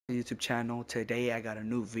YouTube channel. Today I got a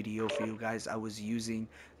new video for you guys. I was using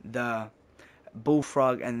the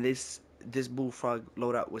bullfrog, and this bullfrog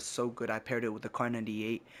loadout was so good. I paired it with the Car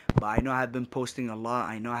 98, but I know I've been posting a lot.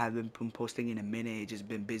 I know I haven't been posting in a minute. It's just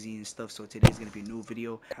been busy and stuff, so today's gonna be a new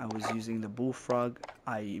video. I was using the bullfrog.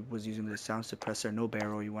 I was using the sound suppressor, no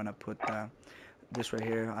barrel. You want to put this right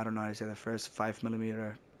here. I don't know how to say the first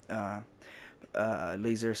 5mm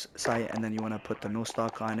laser sight, and then you want to put the no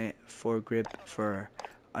stock on it, foregrip for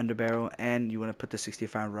underbarrel, and you want to put the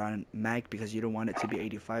 65 round mag because you don't want it to be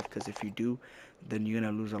 85, because if you do, then you're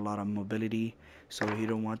gonna lose a lot of mobility, so you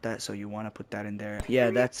don't want that, so you want to put that in there. Yeah,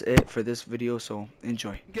 that's it for this video, so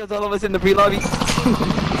enjoy. Kills all of us in the pre-lobby.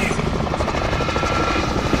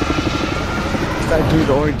 Start doing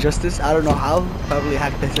the orange justice. I don't know how, probably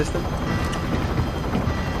hack the system.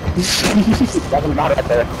 Doesn't matter right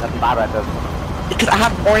there. Doesn't matter right there. Because I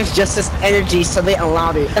have orange justice energy, so they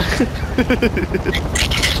allowed it.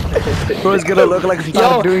 Bro's gonna look like he's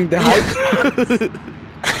not doing the hype.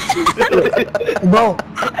 Bro,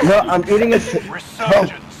 I'm eating a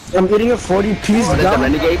 40-piece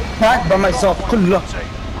gum pack by myself. Good luck.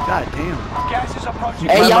 God damn.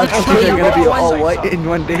 Hey, y'all, You're gonna be all white in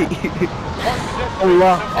one day.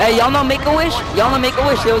 Hey, y'all know Make-A-Wish? Y'all know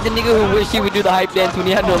Make-A-Wish? There was a nigga who wished he would do the hype dance when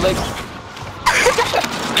he had no legs.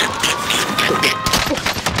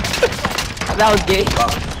 That was gay.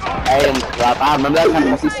 Hey, and I remember that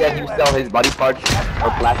time he said he would sell his body parts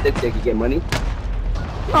or plastic so he could get money.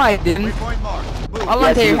 No, I didn't. I'll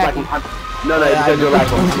Yes, tell he you was happy. like, no, because you're like,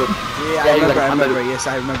 I remember, yes,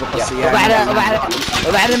 I remember.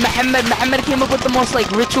 وبعدين محمد came up with the most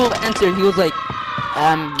like ritual answer. He was like,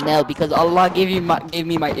 no, because Allah gave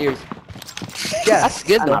me my ears. Yeah, That's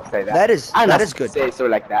good though. that is good. Say so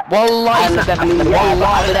like that. Wallah, he said that. I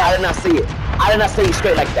did not say it. I did not say it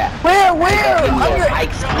straight like that. Where? I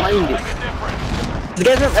explained it. The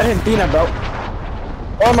guy's from Argentina, bro.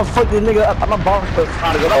 Oh, I'm gonna fuck this nigga up. I'm a bomb first.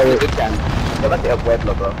 Go back to the good time. Go back to El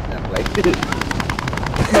Pueblo, bro.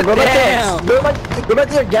 Go back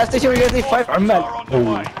to your gas station where you guys need 5 man.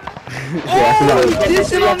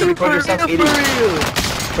 This is only for real.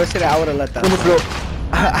 First thing I would've let that.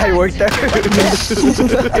 I worked there.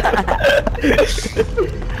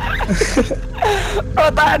 Bro,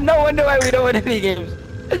 I had no wonder why we don't win any games.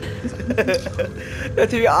 To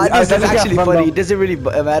be honest, that's actually funny. It doesn't really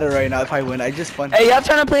matter right now if I win. I just fun. Hey, y'all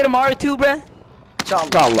trying to play tomorrow too, bruh?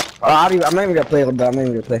 Inshallah. I'm not even gonna play with that. I'm not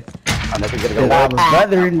even gonna play. I'm never gonna go I back. was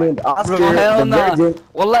weathering with Oscar. Hell the no. virgin.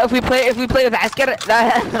 Wallah, if we play with Asker,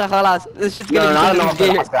 خلاص. This shit's No, gonna no,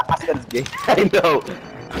 be no, Oscar is gay. I know.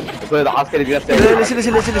 So the Oscar is gonna say.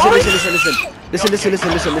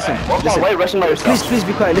 Listen. Why rushing by yourself? Please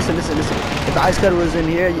be quiet. Listen. If Iskar was in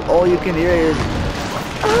here, all you can hear is,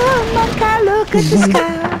 oh my God, look at the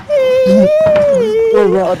sky.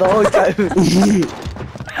 The whole time.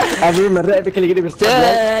 قبل ما الرقبة اللي جري بالصدق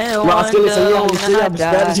مع عسكري سريع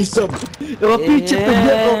بستانس الصبح ربيتش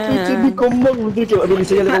ربيتش ليك امك وديك وقبل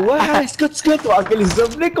يسير لي واحد اسكت وعسكري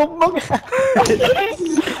الصبح ليك امك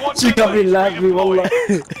شكرا بالله والله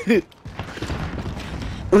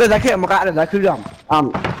وده ذكي مقاعد ذاك اليوم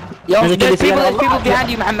Yo, there's people behind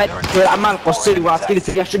you, Muhammad. عمال قصير وعسكري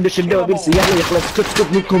سريع شده وقبل يسير لي يخلص اسكت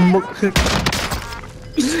ليك امك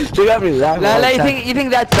شكرا بالله لا you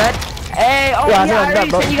think that's bad? Hey, oh yeah, I already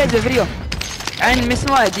sent you guys a video. And Miss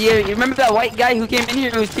Noah, do you remember that white guy who came in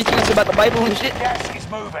here who was teaching us about the Bible and shit? Gas is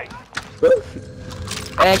moving.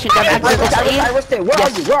 Should have access to Where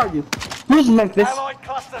are you? Who's Memphis? Allied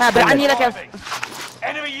cluster but I need like a...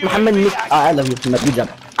 enemy Muhammad UAV Nick. I love you, Muhammad. Good job.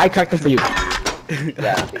 I cracked him for you.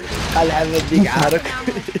 I'll have a big arc.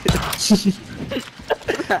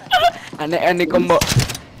 أنا كمو.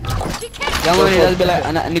 يلا ناس بلا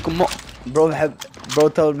أنا كمو. Bro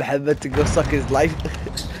told Muhammad to go suck his life.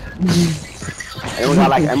 Anyone got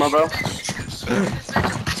like Emma, bro?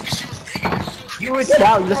 You were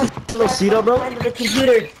down. Listen to little Cito, bro. The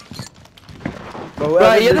computer.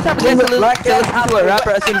 Bro, you're the type of guy to listen to a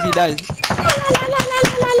rapper as soon as he dies.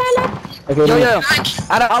 Yo,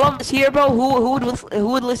 out of all of us here, bro, who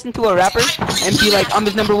would listen to a rapper and be like, I'm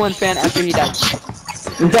his #1 fan after he dies?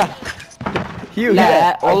 You.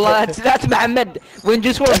 Nah, Allah, that's Muhammad. When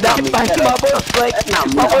just was down by my boss, like,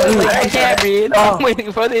 I can't breathe. I'm waiting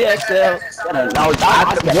for the exhale.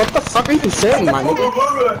 What the fuck are you saying, my nigga?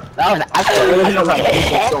 That was actually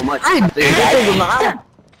so much.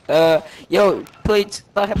 Yo, please,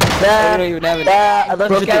 I don't even have it.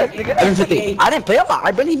 I didn't play a lot. I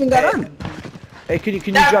barely even got on. Hey, can you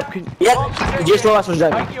drop? Yeah, just roll us was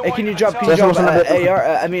driving. Hey, can you drop AR?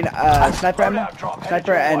 Sniper ammo,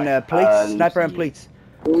 sniper and plates, sniper and plates.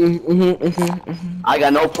 I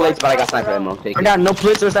got no plates, but I got sniper ammo. Take I it. got no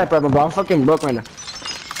place or sniper, bro. I'm fucking broke right now.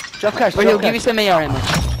 Drop cash. Or he'll give you some AR ammo.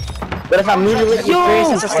 But if I mutilate your face,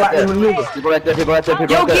 it's a slap in the noodle. People right there, people right there,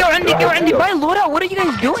 people Yo, right there. Gil, Andy, buy loadout. What are you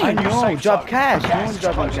guys I doing? know. Drop cash. No one's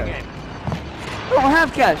dropping Closing cash. in. I don't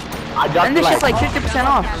have cash. I dropped And this shit's like 50%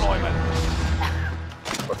 off. Deployment.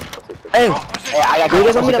 Hey, Hey, I got You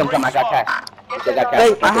guys cash. want me to- Come, I got cash. I got cash.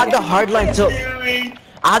 hey, I had the hard line till.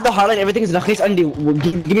 I had the hard line. Everything is nakis Andy.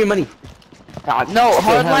 Give me money. No,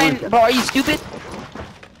 hardline. Bro, are you stupid?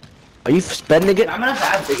 Are you spending it?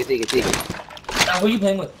 Take it, take it, take it. Who are you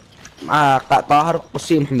playing with? طاهر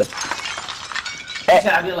قصي محمد.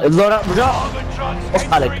 الزورة رجع. Armored trucks What's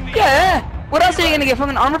that like? entering the Yeah. What else are you gonna get?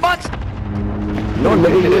 Fucking armor box? No,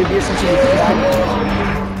 nigga, you're gonna get some shit.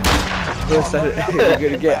 You're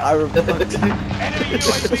gonna get Iron Box. enemy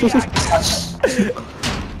UAV active.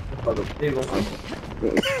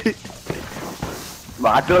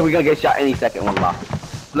 But I feel like we're gonna get shot any second, wallah.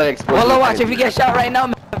 Like explosion. Wallah, watch. If you get shot right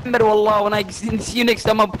now, remember, wallah, when I see you next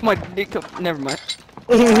time, I'll put my dick up. Never mind.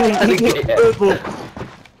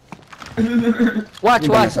 Watch.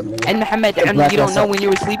 And Muhammad, you don't know when you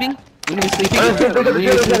were sleeping? When you were sleeping? When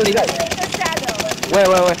you were sleeping?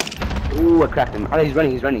 Where? Ooh, I cracked him. Oh, he's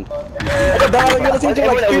running, he's running. Bro,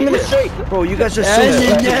 you guys are so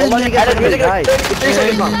stupid. Hold on, you guys are gonna die.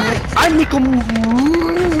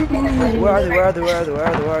 Where are they?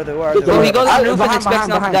 Bro, he goes on the roof and expects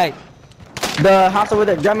not to die. The house over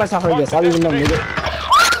there, grandma's house over there. I don't even know, nigga.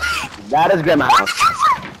 That is grandma house.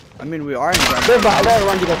 I mean, we are in Grand. They're behind the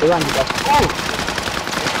run.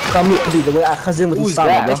 Come here, the way I khazin with Who's the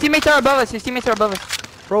that? His teammates are above us.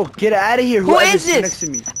 Bro, get out of here. Who Whoever's is this? next to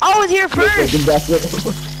me. I was here first.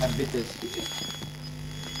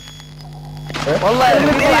 Wallah,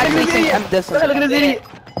 people actually think I'm this. Look at this idiot.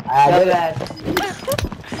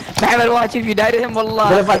 Muhammad, watch, if you die to him, wallah.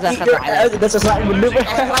 But if I eat your ass, that's a slap maneuver.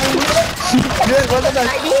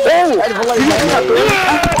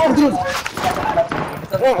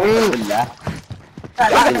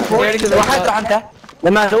 واحد انت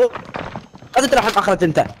لما شو هذا تروح اخرت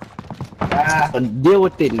انت دي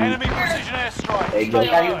والتاني Enemy precision airstrike. There you go.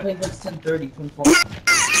 Yeah, you've been playing since 10:30. 24.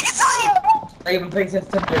 I've been playing since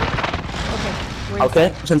 10:30.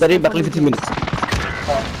 اوكي عشان تقريبا باقي لي 15 minutes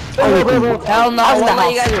Hell no,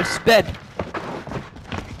 wallah, you guys are sped.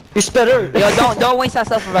 It's better. Yo, don't waste that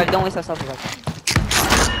self revive. Don't waste that self revive.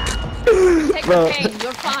 Take the pain,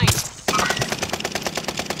 you're fine.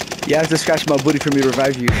 You have to scratch my booty for me to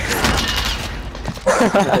revive you.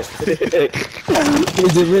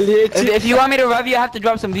 Is it really itchy? If you want me to revive you, I have to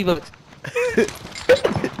drop some V-Bucks.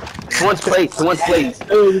 Who wants plates? Who wants plates?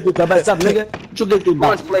 طب stop nigga شو قلت لي Who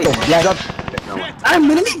wants plates? انا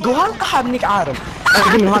من اللي جوال قحبنيك عارف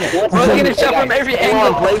انا من هون Bro's gonna shot from every Anyone want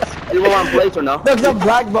angle. plates? Anyone want plates or no? That's not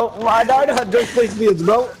black bro I don't know how to play fields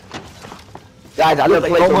bro Guys, I love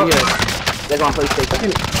plates over here. You guys want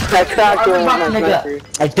PlayStation?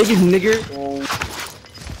 I take it nigger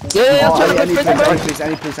Yeah, Oh, try to any push the button. place,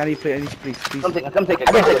 any place, please. Come take it, come take it.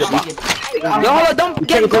 Come take it. Yo, hold on, don't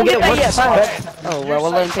get that yet. What? Oh, well,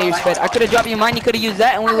 well, let me tell you sped. I could have dropped you mine, you could have used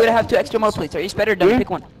that, and we would have 2 extra more plates. Are you sped or done? Pick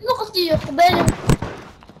one.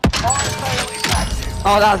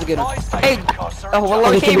 Oh, that was a good one. Hey, oh, well,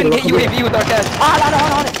 I can't even get UAV with our cash. Ah,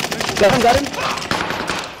 hold on. got him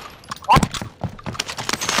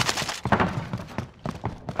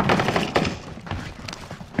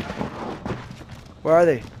Where are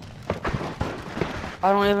they?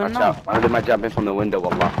 I don't even Watch know. out. I might jump in from the window,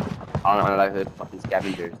 wallah. I don't know, like the fucking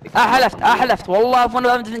scavengers. left. Wallah, if one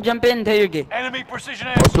of them didn't jump in, tell your gay. Enemy precision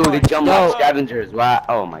Also, they airstrike. jump Yo. like scavengers. Wow.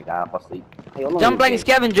 Oh my god, I'm asleep. Hey, hold on, Jump like wait.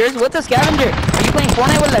 scavengers? What's a scavenger? Are you playing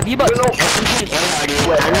Fortnite with V-Bucks?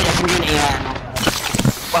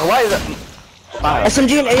 Well, why is it?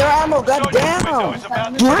 SMG and AR ammo god Window damn is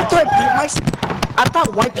about you have to like beat my I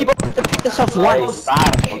thought white people have to pick this up once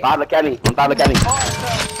Look at me. Look at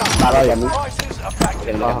me. prices are back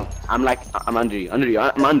to Okay, I'm like, I'm under you.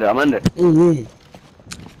 I'm under. mm-hmm.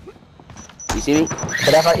 You see me?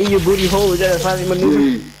 But if I eat your booty hole then if I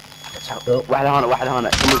maneuver واحد هنا.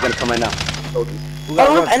 Someone's gonna come right now. I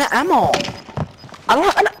don't have any ammo I don't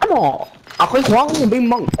have any ammo أخوي خوان بين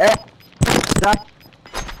مong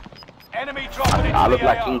Enemy dropping I into look the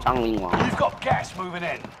like AR. King Chang Ling. You've got gas moving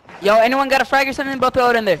in. Yo, anyone got a frag or something? Bro, throw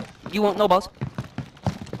it in there. You won't know, boss.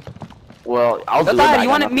 Well, I'll do Yo, it. Tahir, you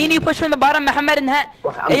want it? Me and you push from the bottom, Muhammad and Hat.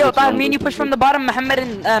 Hey, yo, Tahir, me and you push from the bottom, Muhammad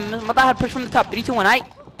and Tahir push from the top. 3, 2, 1, aight?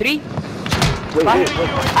 3? Wait.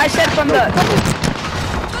 I said from the...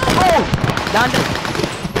 Oh! Down.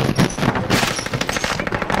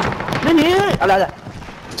 من هنا لا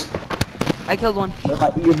I killed one. if I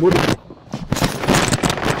eat your booty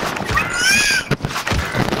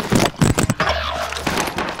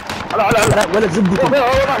لا ولا زبدة.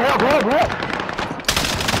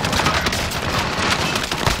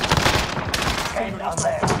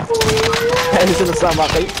 لسه السامع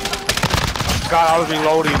أخي. God, I was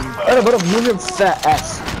reloading. أنا بروح مليون fat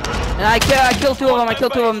ass. And I killed two of them. I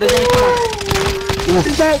killed two of them. There's only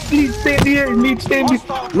two more. Please stand here. Need stand here.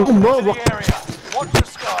 Hostile No dropping more. into the area. Watch the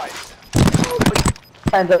skies.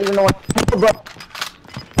 And I don't know what.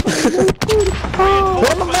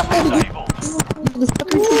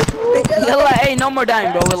 Disabled. Yalla, hey, no more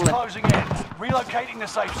dying, bro. Gas is Wallah. closing in. Relocating the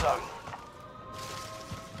safe zone.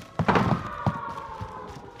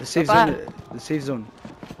 The safe Bye. zone. The safe zone.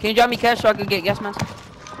 Can you drop me cash so I can get gas mask?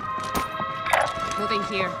 Moving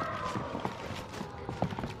here.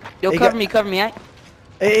 Yo, Hey, cover me, aight?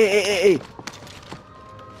 Hey.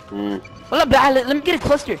 Wallah, let me get a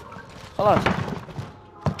cluster. Hold on.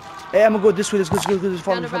 Hey, I'm gonna go this way. Let's go. Follow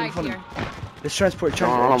Found a me. bag here. Let's transport.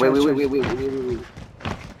 No, wait.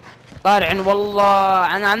 Lad, and wallah,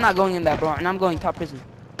 I'm not going in that, bro. And I'm going top prison.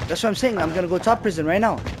 That's what I'm saying. I'm gonna go top prison right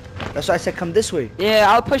now. That's why I said come this way. Yeah,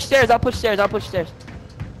 I'll push stairs.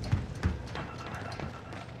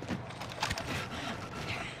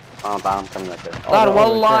 I'm coming right there. Lad, Oh,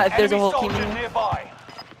 wallah, if there's a Enemy whole team soldier in here. nearby.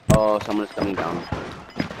 oh, someone is coming down.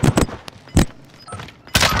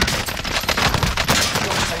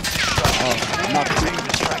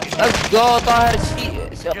 Let's go, Tahir.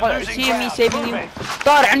 See me saving you.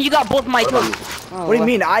 Tahir, and you got both my kills. What do you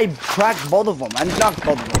mean? I cracked both of them. I knocked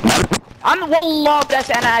both of them. I'm wallah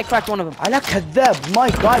بس I cracked one of them. أنا كذاب. My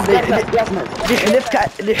God.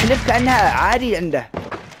 اللي حلف كأنها عادي عنده.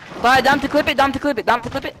 Tahir, damn to clip it.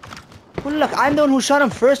 بقول لك I'm the one who shot him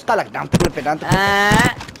first. قال لك damn to clip it.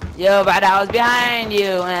 Yo, but I was behind you.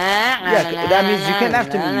 Yeah, that means you came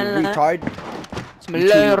after me, you retard.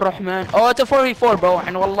 Bismillah ar-Rahman. Oh, it's a 4v4, bro.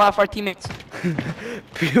 And wallah, for our teammates.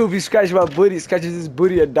 POV scratch my booty, scratches his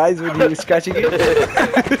booty and dies when he was scratching it.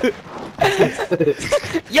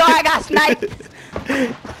 Yo, I got sniped.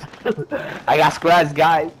 I got scratched,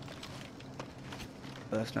 guys.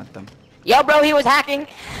 Oh, that's not them. Yo, bro, he was hacking.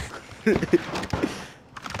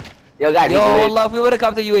 Yo, guys. Yo, wallah, if we would have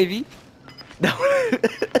come to UAV. Where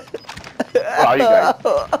are you guys?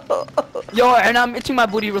 Yo, and I'm itching my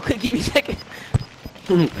booty real quick. Give me a second.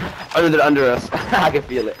 Under us. I can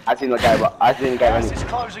feel it. I seen the guy Gas running. is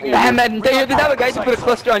closing in. Ahmed, you the type of guy to put a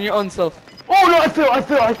cluster on your own self. Oh no, I fell.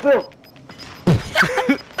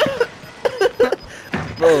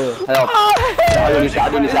 Help. I do this,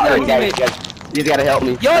 guys. You gotta help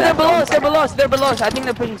me. Yo, they're below us. I think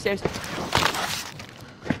they're pushing stairs.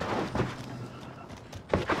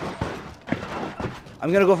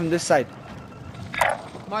 I'm gonna go from this side.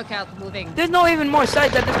 Mark out. Moving. There's no even more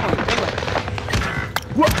sides at this point. Anyway.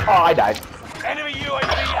 Oh, I died. Enemy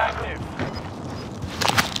UAV active.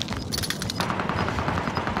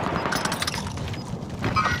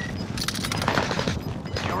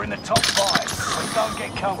 You're in the top 5, so don't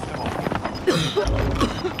get comfortable.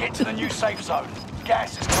 Get to the new safe zone.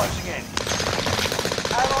 Gas is closing in.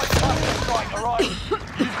 Allied cluster strike arriving.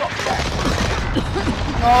 You've got gas.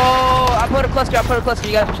 Oh, I put a cluster.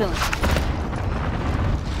 You guys are chilling.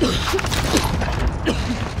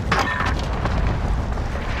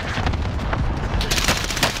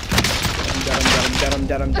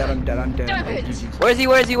 Got him. Where is he?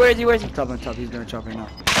 Top on top, he's gonna chop right now.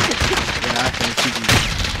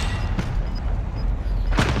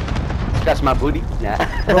 That's my booty. Nah.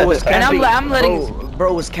 Bro was And camping. I'm letting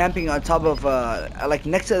bro was camping on top of like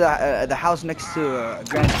next to the house next to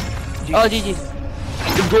Granny. Oh, GG.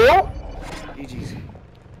 GG's.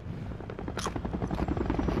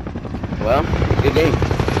 Well, good game.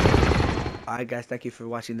 Alright guys, thank you for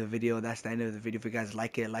watching the video. That's the end of the video. If you guys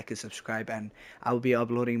like it, subscribe, and I will be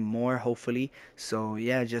uploading more hopefully. So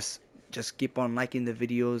yeah, just keep on liking the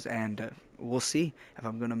videos, and we'll see if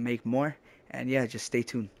I'm gonna make more. And yeah, just stay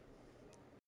tuned.